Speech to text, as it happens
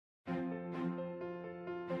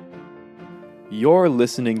You're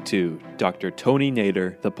listening to Dr. Tony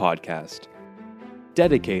Nader, the podcast,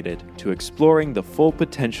 dedicated to exploring the full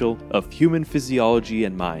potential of human physiology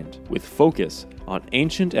and mind, with focus on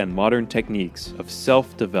ancient and modern techniques of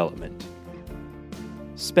self-development.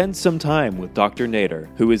 Spend some time with Dr. Nader,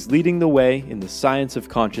 who is leading the way in the science of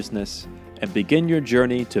consciousness, and begin your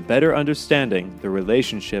journey to better understanding the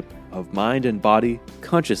relationship of mind and body,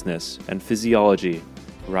 consciousness, and physiology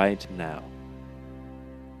right now.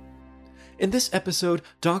 In this episode,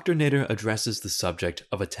 Dr. Nader addresses the subject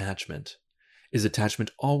of attachment. Is attachment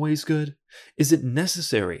always good? Is it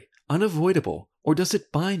necessary, unavoidable, or does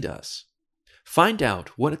it bind us? Find out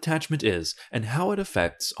what attachment is and how it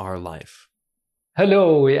affects our life.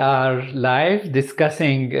 Hello, we are live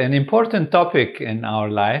discussing an important topic in our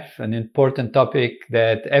life, an important topic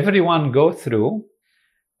that everyone goes through,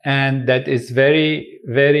 and that is very,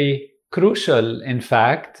 very crucial, in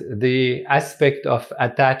fact, the aspect of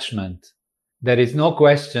attachment. There is no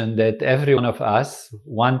question that every one of us,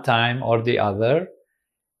 one time or the other,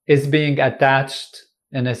 is being attached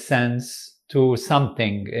in a sense to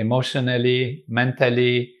something emotionally,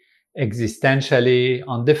 mentally, existentially,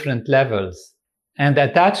 on different levels. And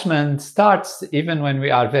attachment starts even when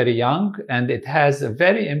we are very young, and it has a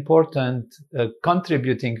very important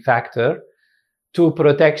contributing factor to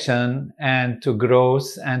protection and to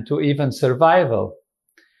growth and to even survival.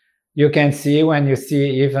 You can see when you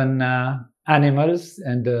see even animals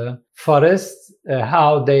in the forest,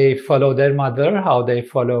 how they follow their mother, how they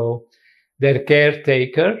follow their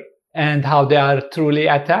caretaker, and how they are truly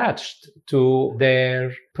attached to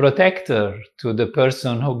their protector, to the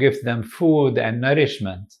person who gives them food and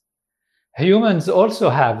nourishment. Humans also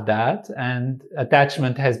have that, and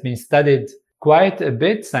attachment has been studied quite a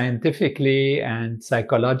bit scientifically and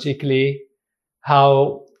psychologically,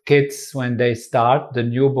 how kids, when they start, the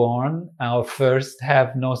newborn, first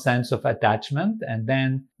have no sense of attachment, and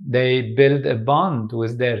then they build a bond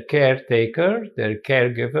with their caretaker, their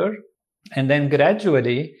caregiver, and then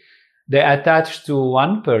gradually they attach to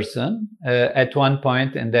one person. At one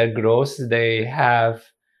point in their growth, they have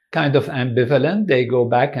kind of ambivalent. They go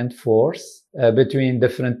back and forth between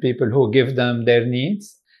different people who give them their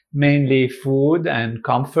needs, mainly food and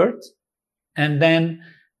comfort. And then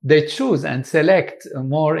they choose and select a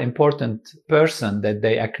more important person that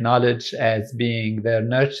they acknowledge as being their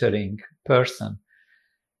nurturing person.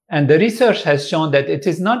 And the research has shown that it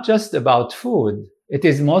is not just about food. It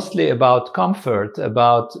is mostly about comfort,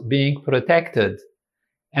 about being protected.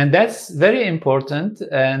 And that's very important.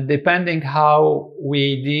 And depending how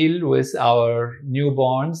we deal with our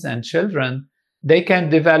newborns and children, they can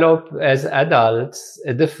develop as adults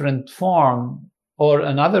a different form or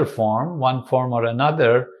another form, one form or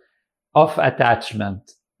another, of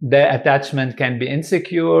attachment. The attachment can be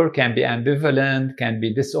insecure, can be ambivalent, can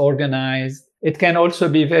be disorganized. It can also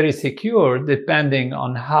be very secure depending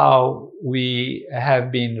on how we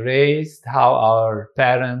have been raised, how our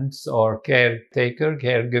parents or caretaker,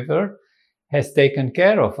 caregiver has taken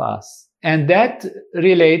care of us. And that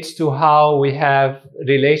relates to how we have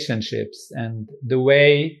relationships and the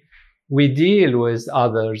way we deal with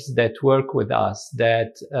others that work with us,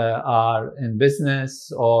 that are in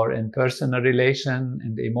business or in personal relation,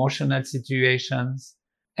 in the emotional situations.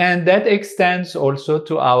 And that extends also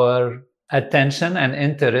to our attention and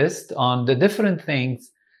interest on the different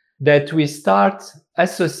things that we start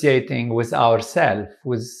associating with ourselves,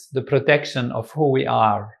 with the protection of who we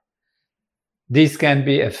are. These can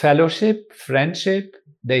be a fellowship, friendship.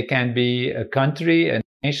 They can be a country, a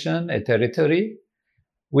nation, a territory.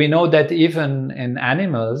 We know that even in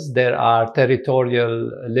animals, there are territorial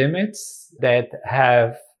limits that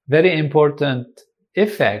have very important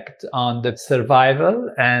effect on the survival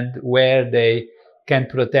and where they can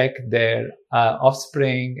protect their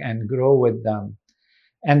offspring and grow with them.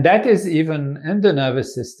 And that is even in the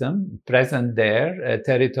nervous system present there,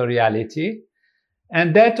 territoriality.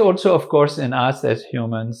 And that also, of course, in us as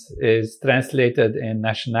humans is translated in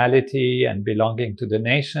nationality and belonging to the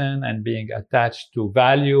nation and being attached to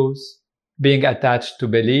values, being attached to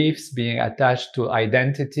beliefs, being attached to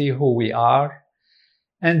identity, who we are.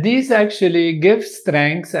 And these actually give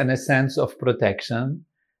strength and a sense of protection.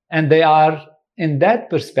 And they are, in that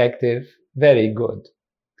perspective, very good.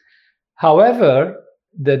 However,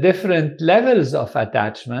 the different levels of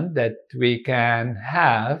attachment that we can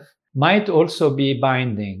have might also be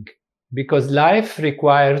binding, because life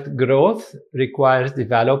requires growth, requires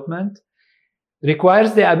development,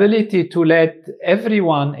 requires the ability to let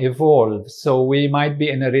everyone evolve. So we might be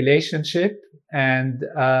in a relationship and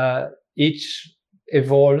each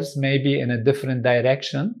evolves maybe in a different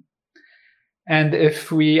direction. And if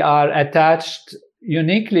we are attached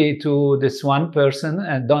uniquely to this one person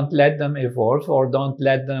and don't let them evolve or don't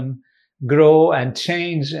let them grow and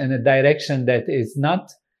change in a direction that is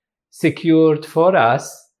not secured for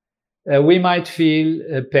us, we might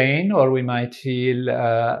feel pain, or we might feel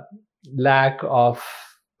lack of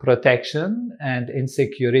protection and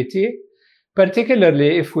insecurity,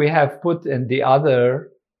 particularly if we have put in the other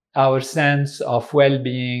our sense of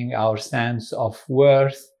well-being, our sense of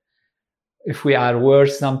worth. If we are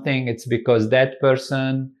worth something, it's because that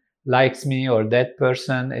person likes me, or that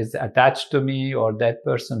person is attached to me, or that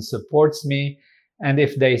person supports me. And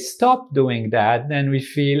if they stop doing that, then we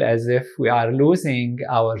feel as if we are losing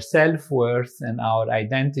our self-worth and our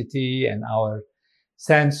identity and our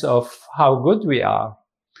sense of how good we are.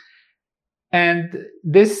 And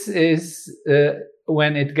this is,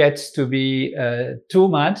 when it gets to be too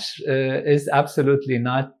much, is absolutely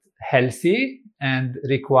not healthy and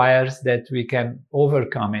requires that we can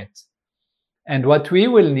overcome it. And what we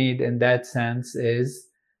will need in that sense is,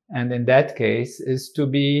 and in that case, is to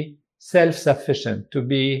be self-sufficient, to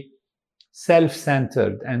be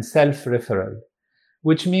self-centered and self-referral,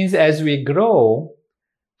 which means as we grow,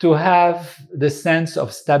 to have the sense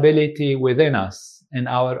of stability within us, in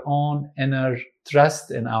our own inner trust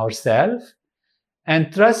in ourselves,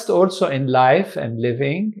 and trust also in life and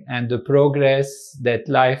living and the progress that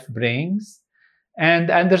life brings, and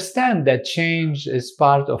understand that change is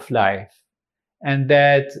part of life and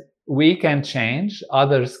that we can change,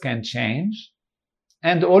 others can change,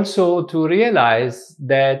 and also to realize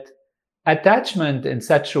that attachment in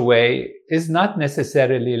such a way is not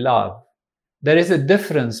necessarily love. There is a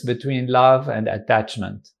difference between love and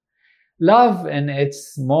attachment. Love in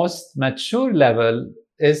its most mature level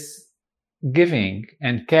is giving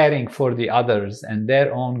and caring for the others and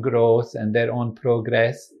their own growth and their own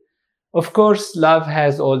progress. Of course, love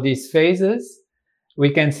has all these phases. We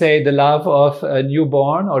can say the love of a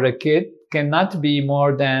newborn or a kid cannot be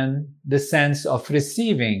more than the sense of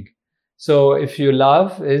receiving. So if you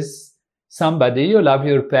love is somebody, you love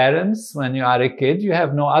your parents when you are a kid, you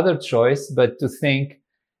have no other choice but to think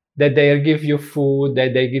that they give you food,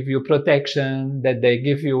 that they give you protection, that they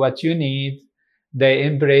give you what you need, they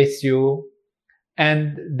embrace you.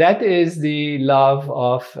 And that is the love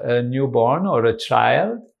of a newborn or a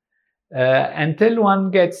child. Until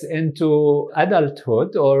one gets into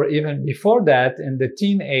adulthood, or even before that, in the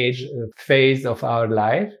teenage phase of our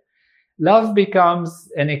life, love becomes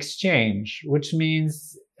an exchange, which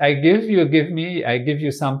means I give, you give me, I give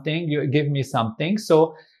you something, you give me something.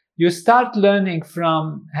 So you start learning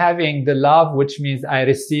from having the love, which means I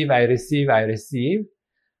receive,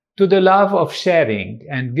 to the love of sharing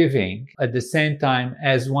and giving at the same time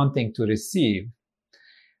as wanting to receive.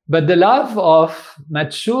 But the love of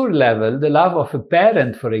mature level, the love of a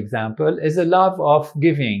parent, for example, is a love of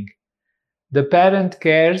giving. The parent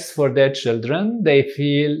cares for their children. They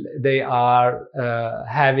feel they are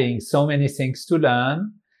having so many things to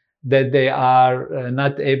learn, that they are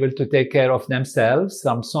not able to take care of themselves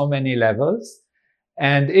on so many levels.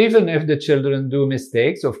 And even if the children do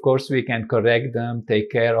mistakes, of course, we can correct them,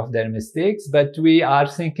 take care of their mistakes, but we are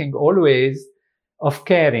thinking always of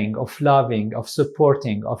caring, of loving, of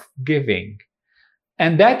supporting, of giving.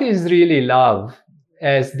 And that is really love,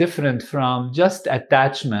 as different from just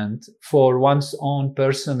attachment for one's own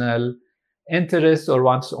personal interest or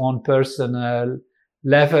one's own personal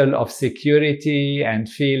level of security and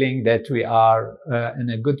feeling that we are in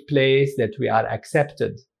a good place, that we are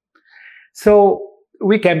accepted. So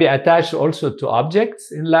we can be attached also to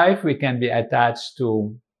objects in life. We can be attached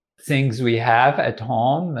to things we have at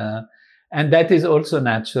home. And that is also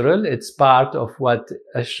natural. It's part of what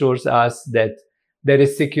assures us that there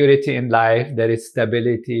is security in life, there is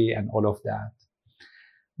stability and all of that.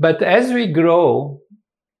 But as we grow,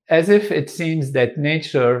 as if it seems that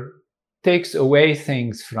nature takes away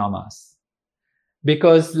things from us,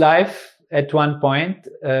 because life at one point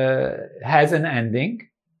has an ending.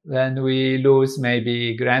 When we lose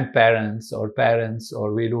maybe grandparents or parents,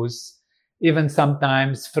 or we lose even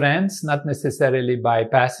sometimes friends, not necessarily by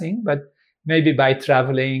passing, but maybe by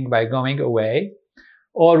traveling, by going away,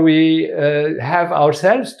 or we have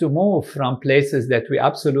ourselves to move from places that we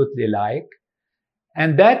absolutely like.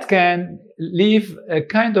 And that can leave a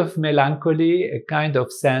kind of melancholy, a kind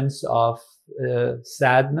of sense of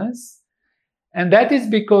sadness. And that is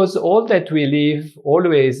because all that we leave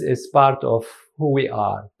always is part of who we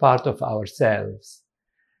are, part of ourselves.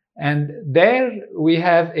 And there we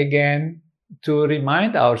have again to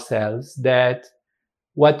remind ourselves that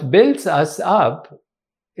what builds us up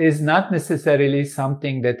is not necessarily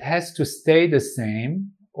something that has to stay the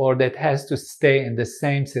same or that has to stay in the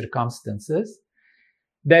same circumstances,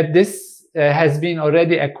 that this has been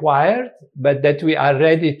already acquired, but that we are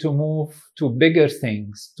ready to move to bigger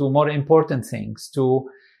things, to more important things, to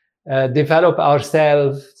develop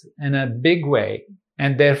ourselves in a big way,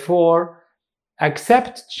 and therefore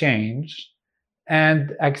accept change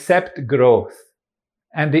and accept growth.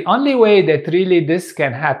 And the only way that really this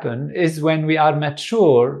can happen is when we are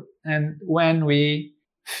mature and when we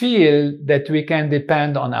feel that we can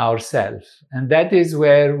depend on ourselves. And that is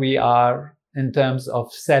where we are in terms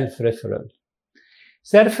of self-referral.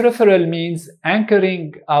 Self-referral means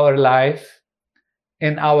anchoring our life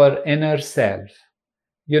in our inner self.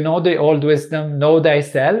 You know, the old wisdom, know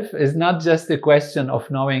thyself, is not just a question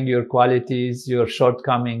of knowing your qualities, your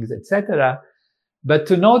shortcomings, etc., but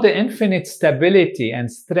to know the infinite stability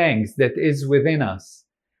and strength that is within us.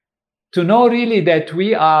 To know really that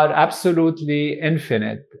we are absolutely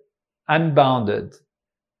infinite, unbounded.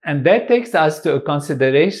 And that takes us to a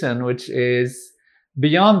consideration which is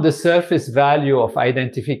beyond the surface value of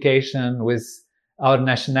identification with our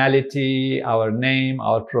nationality, our name,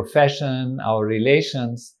 our profession, our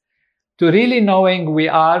relations, to really knowing we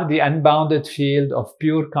are the unbounded field of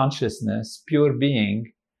pure consciousness, pure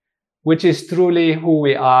being, which is truly who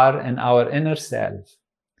we are in our inner self.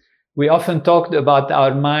 We often talked about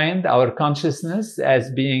our mind, our consciousness,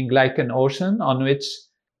 as being like an ocean on which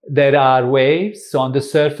there are waves. So on the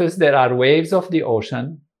surface, there are waves of the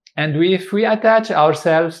ocean. And if we attach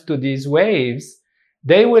ourselves to these waves,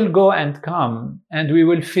 they will go and come, and we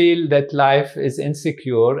will feel that life is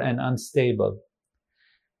insecure and unstable.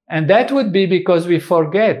 And that would be because we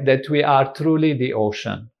forget that we are truly the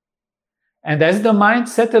ocean. And as the mind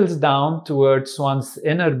settles down towards one's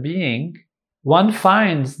inner being, one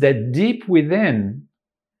finds that deep within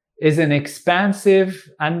is an expansive,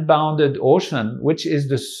 unbounded ocean, which is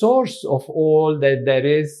the source of all that there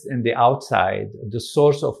is in the outside, the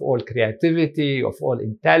source of all creativity, of all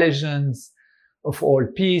intelligence, of all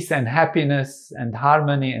peace and happiness and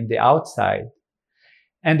harmony in the outside.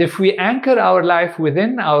 And if we anchor our life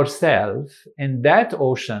within ourselves, in that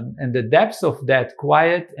ocean, in the depths of that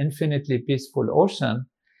quiet, infinitely peaceful ocean,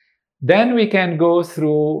 then we can go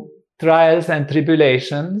through trials and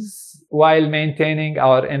tribulations while maintaining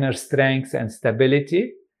our inner strength and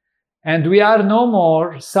stability. And we are no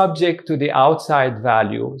more subject to the outside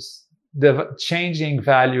values, the changing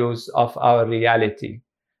values of our reality,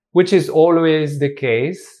 which is always the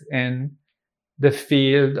case in the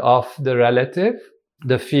field of the relative.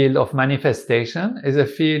 The field of manifestation is a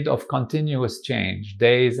field of continuous change,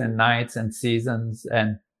 days and nights and seasons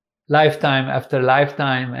and lifetime after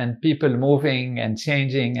lifetime, and people moving and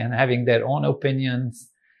changing and having their own opinions.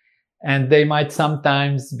 And they might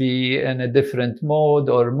sometimes be in a different mode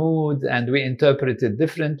or mood, and we interpret it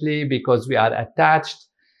differently because we are attached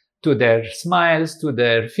to their smiles, to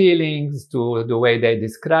their feelings, to the way they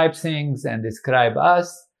describe things and describe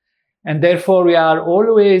us. And therefore, we are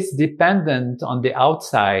always dependent on the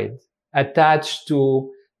outside, attached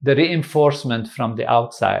to the reinforcement from the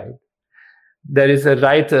outside. There is a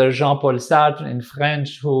writer, Jean-Paul Sartre, in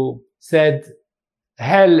French, who said,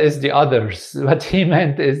 hell is the others. What he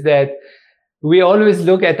meant is that we always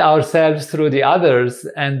look at ourselves through the others,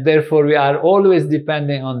 and therefore we are always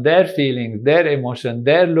depending on their feelings, their emotion,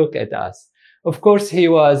 their look at us. Of course, he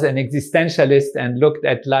was an existentialist and looked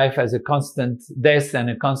at life as a constant death and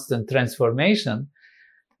a constant transformation.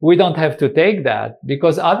 We don't have to take that,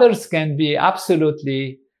 because others can be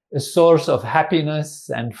absolutely a source of happiness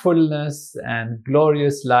and fullness and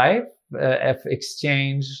glorious life of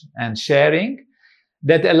exchange and sharing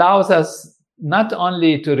that allows us not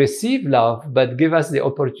only to receive love, but give us the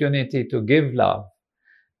opportunity to give love.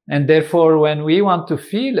 And therefore, when we want to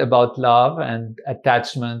feel about love and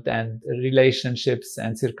attachment and relationships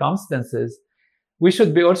and circumstances, we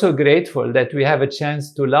should be also grateful that we have a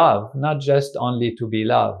chance to love, not just only to be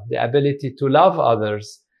loved. The ability to love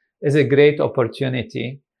others is a great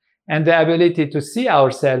opportunity. And the ability to see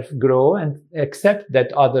ourselves grow and accept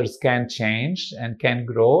that others can change and can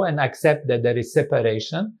grow and accept that there is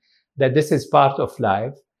separation, that this is part of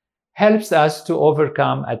life, helps us to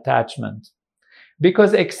overcome attachment.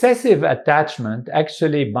 Because excessive attachment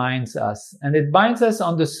actually binds us, and it binds us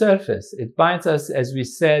on the surface. It binds us, as we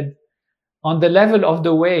said, on the level of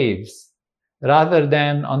the waves, rather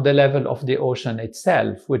than on the level of the ocean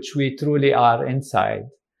itself, which we truly are inside.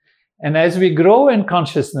 And as we grow in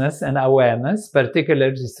consciousness and awareness,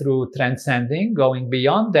 particularly through transcending, going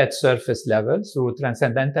beyond that surface level, through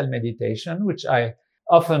transcendental meditation, which I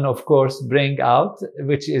often, of course, bring out,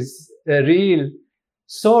 which is a real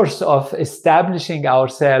source of establishing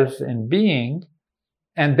ourselves in being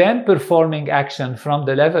and then performing action from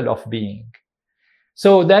the level of being.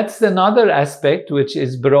 So that's another aspect which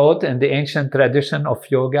is brought in the ancient tradition of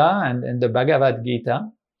yoga and in the Bhagavad Gita,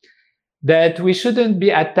 that we shouldn't be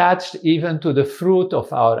attached even to the fruit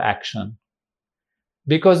of our action.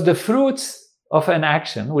 Because the fruits of an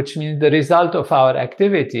action, which means the result of our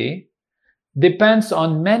activity, depends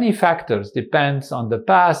on many factors, depends on the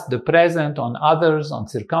past, the present, on others, on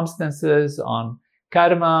circumstances, on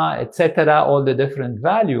karma, etc., all the different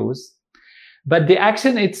values. But the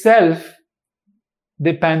action itself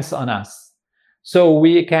depends on us. So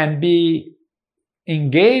we can be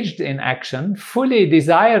engaged in action, fully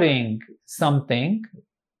desiring something,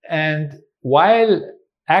 and while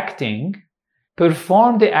acting,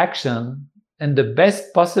 perform the action in the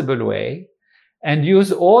best possible way and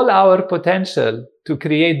use all our potential to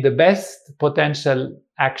create the best potential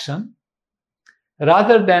action,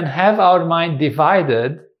 rather than have our mind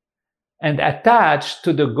divided and attached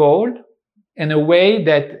to the goal in a way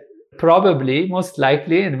that probably, most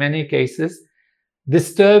likely, in many cases,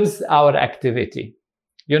 disturbs our activity.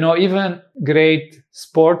 Even great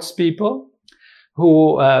sports people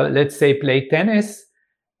who, let's say, play tennis,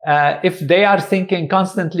 if they are thinking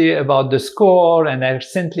constantly about the score and are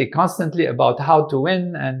simply constantly about how to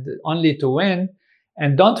win and only to win,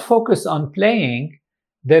 and don't focus on playing,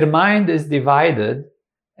 their mind is divided,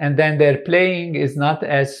 and then their playing is not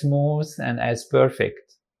as smooth and as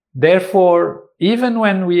perfect. Therefore, even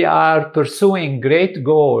when we are pursuing great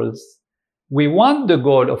goals, we want the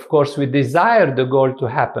goal, of course, we desire the goal to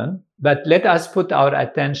happen, but let us put our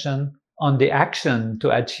attention on the action to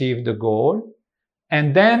achieve the goal,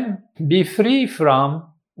 and then be free from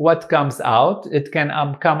what comes out. It can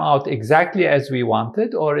come out exactly as we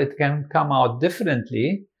wanted, or it can come out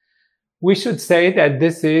differently. We should say that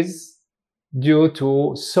this is due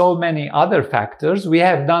to so many other factors. We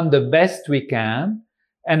have done the best we can,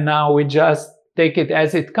 and now we just take it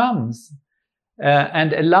as it comes,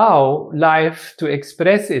 and allow life to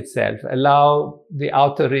express itself, allow the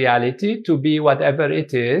outer reality to be whatever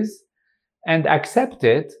it is, and accept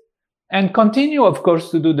it, and continue, of course,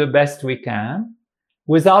 to do the best we can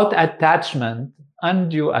without attachment,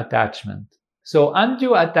 undue attachment. So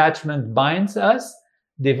undue attachment binds us,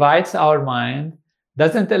 divides our mind,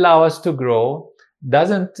 doesn't allow us to grow,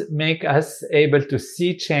 doesn't make us able to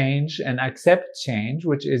see change and accept change,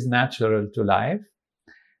 which is natural to life.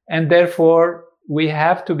 And therefore, we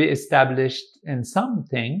have to be established in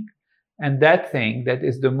something, and that thing that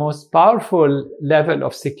is the most powerful level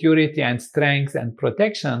of security and strength and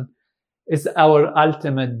protection is our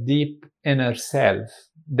ultimate deep inner self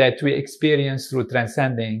that we experience through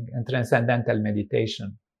transcending and transcendental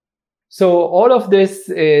meditation. So all of this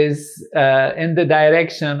is in the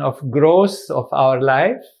direction of growth of our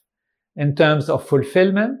life, in terms of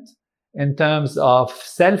fulfillment, in terms of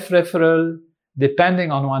self-referral,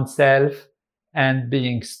 depending on oneself, and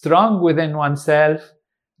being strong within oneself,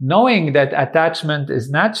 knowing that attachment is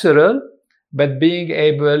natural, but being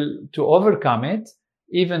able to overcome it,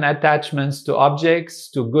 even attachments to objects,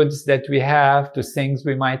 to goods that we have, to things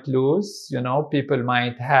we might lose. People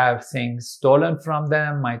might have things stolen from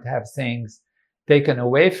them, might have things taken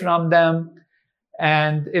away from them.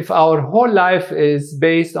 And if our whole life is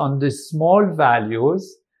based on these small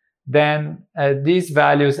values, then these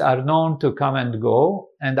values are known to come and go,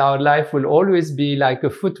 and our life will always be like a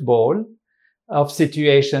football of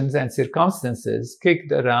situations and circumstances,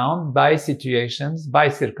 kicked around by situations, by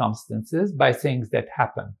circumstances, by things that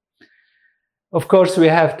happen. Of course, we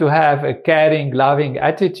have to have a caring, loving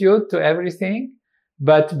attitude to everything,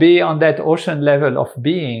 but be on that ocean level of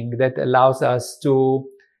being that allows us to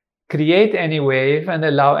create any wave and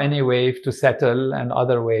allow any wave to settle and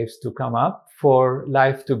other waves to come up for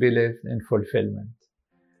life to be lived in fulfillment.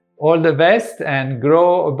 All the best, and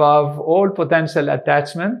grow above all potential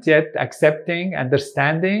attachment, yet accepting,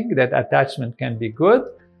 understanding that attachment can be good,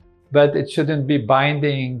 but it shouldn't be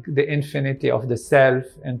binding the infinity of the self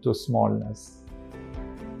into smallness.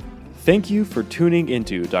 Thank you for tuning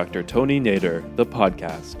into Dr. Tony Nader, the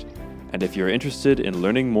podcast. And if you're interested in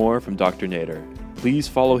learning more from Dr. Nader, please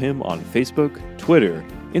follow him on Facebook, Twitter,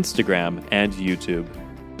 Instagram, and YouTube.